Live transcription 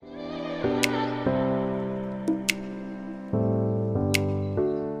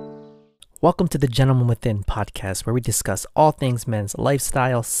Welcome to the Gentleman Within podcast, where we discuss all things men's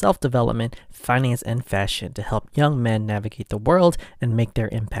lifestyle, self-development, finance, and fashion to help young men navigate the world and make their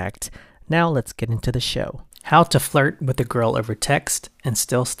impact. Now let's get into the show. How to flirt with a girl over text and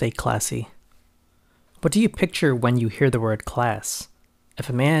still stay classy. What do you picture when you hear the word class? If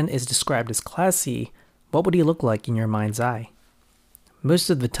a man is described as classy, what would he look like in your mind's eye?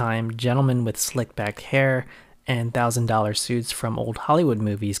 Most of the time, gentlemen with slick back hair and $1,000 suits from old Hollywood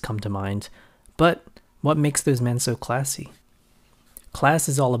movies come to mind. But what makes those men so classy? Class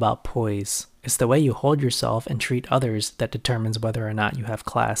is all about poise. It's the way you hold yourself and treat others that determines whether or not you have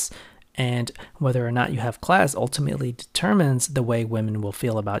class. And whether or not you have class ultimately determines the way women will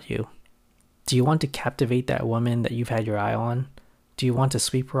feel about you. Do you want to captivate that woman that you've had your eye on? Do you want to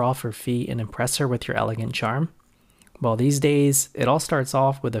sweep her off her feet and impress her with your elegant charm? Well, these days, it all starts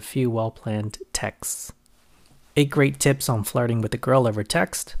off with a few well-planned texts. 8 great tips on flirting with a girl over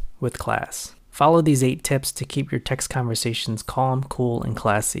text with class. Follow these 8 tips to keep your text conversations calm, cool, and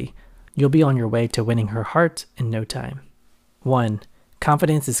classy. You'll be on your way to winning her heart in no time. 1.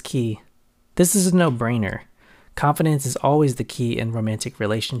 Confidence is key. This is a no-brainer. Confidence is always the key in romantic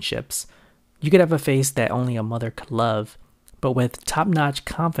relationships. You could have a face that only a mother could love, but with top-notch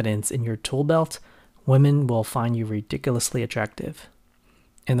confidence in your tool belt, women will find you ridiculously attractive.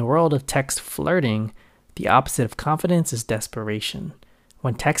 In the world of text flirting, the opposite of confidence is desperation.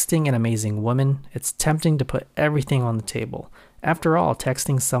 When texting an amazing woman, it's tempting to put everything on the table. After all,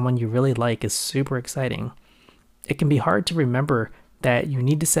 texting someone you really like is super exciting. It can be hard to remember that you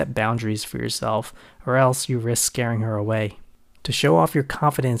need to set boundaries for yourself, or else you risk scaring her away. To show off your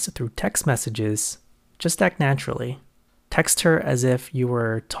confidence through text messages, just act naturally. Text her as if you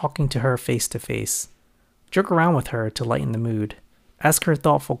were talking to her face to face. Joke around with her to lighten the mood. Ask her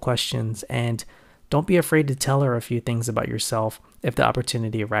thoughtful questions, and don't be afraid to tell her a few things about yourself if the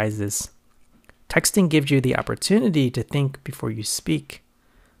opportunity arises. Texting gives you the opportunity to think before you speak.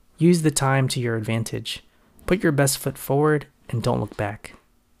 Use the time to your advantage. Put your best foot forward and don't look back.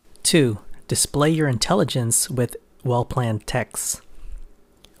 2. Display your intelligence with well-planned texts.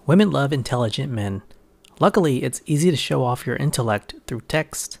 Women love intelligent men. Luckily, it's easy to show off your intellect through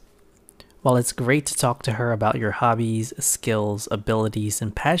text. While it's great to talk to her about your hobbies, skills, abilities,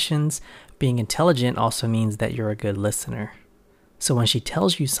 and passions, being intelligent also means that you're a good listener. So when she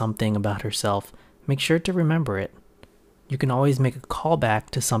tells you something about herself, make sure to remember it. You can always make a callback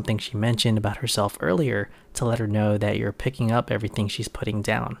to something she mentioned about herself earlier to let her know that you're picking up everything she's putting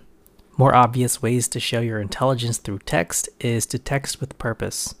down. More obvious ways to show your intelligence through text is to text with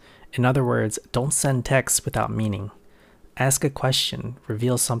purpose. In other words, don't send texts without meaning. Ask a question,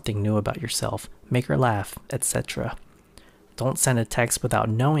 reveal something new about yourself, make her laugh, etc. Don't send a text without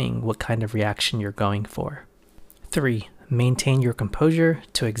knowing what kind of reaction you're going for. 3. Maintain your composure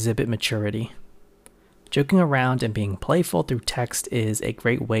to exhibit maturity. Joking around and being playful through text is a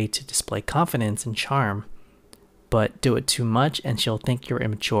great way to display confidence and charm, but do it too much and she'll think you're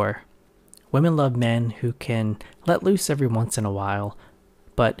immature. Women love men who can let loose every once in a while,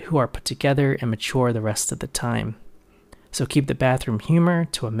 but who are put together and mature the rest of the time. So keep the bathroom humor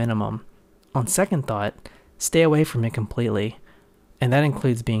to a minimum. On second thought, stay away from it completely, and that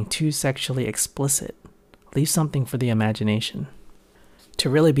includes being too sexually explicit. Leave something for the imagination. To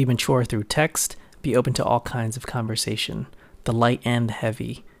really be mature through text, be open to all kinds of conversation, the light and the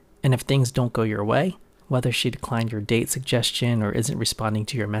heavy. And if things don't go your way, whether she declined your date suggestion or isn't responding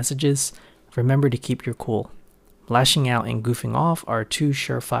to your messages, remember to keep your cool. Lashing out and goofing off are 2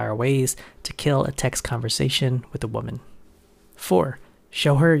 surefire ways to kill a text conversation with a woman. 4.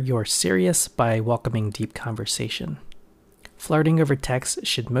 Show her you're serious by welcoming deep conversation. Flirting over text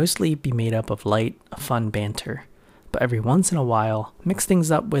should mostly be made up of light, fun banter, but every once in a while, mix things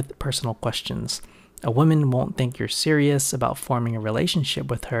up with personal questions. A woman won't think you're serious about forming a relationship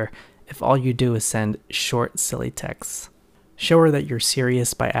with her if all you do is send short, silly texts. Show her that you're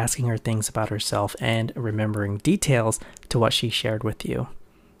serious by asking her things about herself and remembering details to what she shared with you.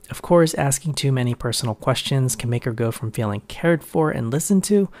 Of course, asking too many personal questions can make her go from feeling cared for and listened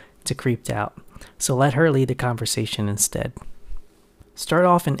to creeped out, so let her lead the conversation instead. Start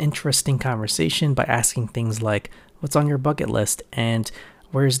off an interesting conversation by asking things like, what's on your bucket list, and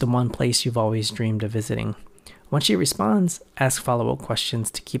where's the one place you've always dreamed of visiting? Once she responds, ask follow-up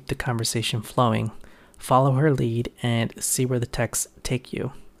questions to keep the conversation flowing. Follow her lead and see where the texts take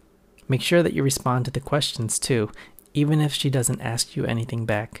you. Make sure that you respond to the questions too, even if she doesn't ask you anything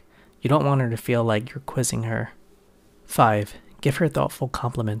back. You don't want her to feel like you're quizzing her. 5. Give her thoughtful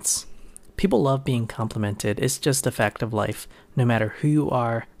compliments. People love being complimented. It's just a fact of life. No matter who you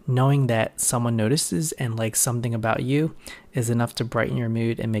are, Knowing that someone notices and likes something about you is enough to brighten your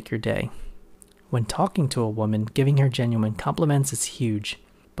mood and make your day. When talking to a woman, giving her genuine compliments is huge.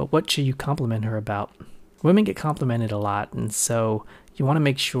 But what should you compliment her about? Women get complimented a lot, and so you want to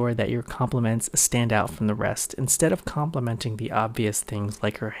make sure that your compliments stand out from the rest. Instead of complimenting the obvious things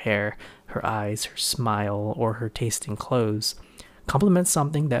like her hair, her eyes, her smile, or her taste in clothes, compliment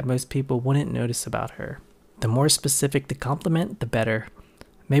something that most people wouldn't notice about her. The more specific the compliment, the better.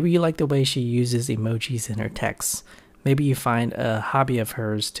 Maybe you like the way she uses emojis in her texts. Maybe you find a hobby of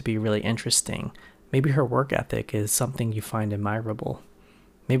hers to be really interesting. Maybe her work ethic is something you find admirable.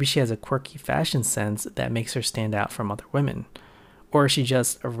 Maybe she has a quirky fashion sense that makes her stand out from other women. Or she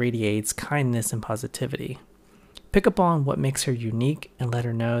just radiates kindness and positivity. Pick up on what makes her unique and let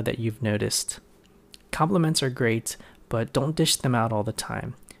her know that you've noticed. Compliments are great, but don't dish them out all the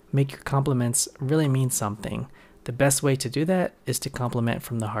time. Make your compliments really mean something. The best way to do that is to compliment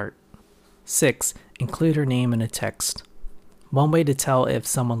from the heart. 6. Include her name in a text. One way to tell if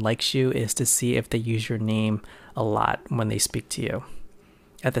someone likes you is to see if they use your name a lot when they speak to you.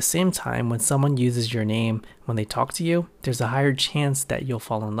 At the same time, when someone uses your name when they talk to you, there's a higher chance that you'll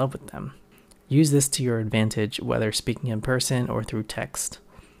fall in love with them. Use this to your advantage, whether speaking in person or through text.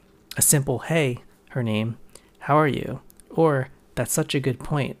 A simple, "Hey," her name, "How are you?" or "That's such a good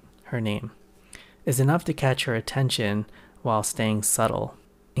point," her name, is enough to catch her attention while staying subtle.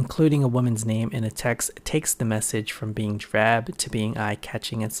 Including a woman's name in a text takes the message from being drab to being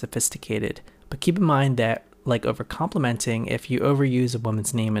eye-catching and sophisticated. But keep in mind that, like over-complimenting, if you overuse a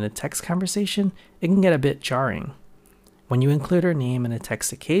woman's name in a text conversation, it can get a bit jarring. When you include her name in a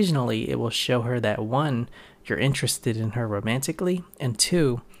text occasionally, it will show her that 1, you're interested in her romantically, and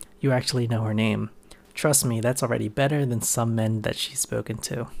 2, you actually know her name. Trust me, that's already better than some men that she's spoken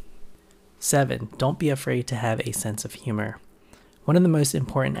to. 7. Don't be afraid to have a sense of humor. One of the most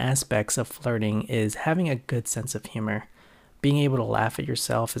important aspects of flirting is having a good sense of humor. Being able to laugh at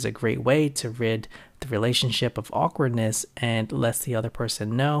yourself is a great way to rid the relationship of awkwardness and lets the other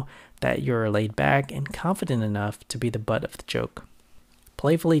person know that you're laid back and confident enough to be the butt of the joke.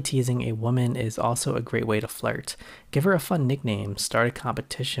 Playfully teasing a woman is also a great way to flirt. Give her a fun nickname, start a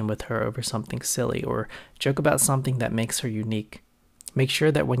competition with her over something silly, or joke about something that makes her unique. Make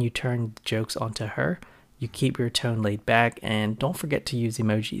sure that when you turn jokes onto her, you keep your tone laid back and don't forget to use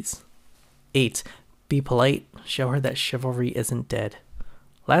emojis. 8. Be polite. Show her that chivalry isn't dead.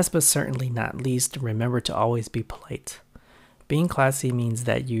 Last but certainly not least, remember to always be polite. Being classy means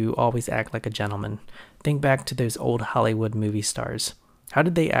that you always act like a gentleman. Think back to those old Hollywood movie stars. How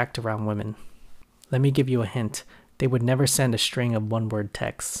did they act around women? Let me give you a hint. They would never send a string of one-word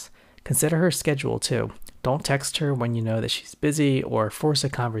texts. Consider her schedule too. Don't text her when you know that she's busy or force a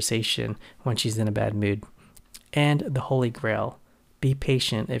conversation when she's in a bad mood. And the holy grail, be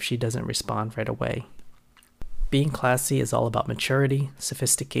patient if she doesn't respond right away. Being classy is all about maturity,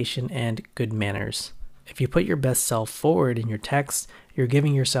 sophistication, and good manners. If you put your best self forward in your text, you're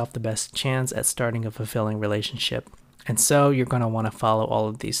giving yourself the best chance at starting a fulfilling relationship. And so you're going to want to follow all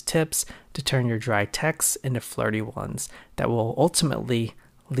of these tips to turn your dry texts into flirty ones that will ultimately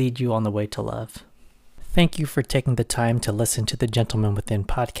lead you on the way to love. Thank you for taking the time to listen to the Gentleman Within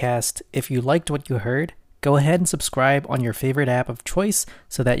podcast. If you liked what you heard, go ahead and subscribe on your favorite app of choice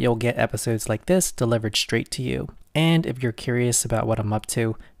so that you'll get episodes like this delivered straight to you. And if you're curious about what I'm up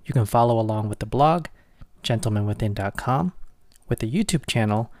to, you can follow along with the blog, gentlemanwithin.com, with the YouTube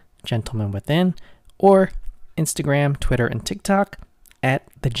channel, Gentleman Within, or Instagram, Twitter, and TikTok at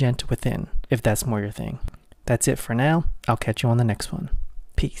The Gent Within, if that's more your thing. That's it for now. I'll catch you on the next one.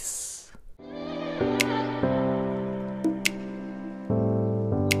 Peace.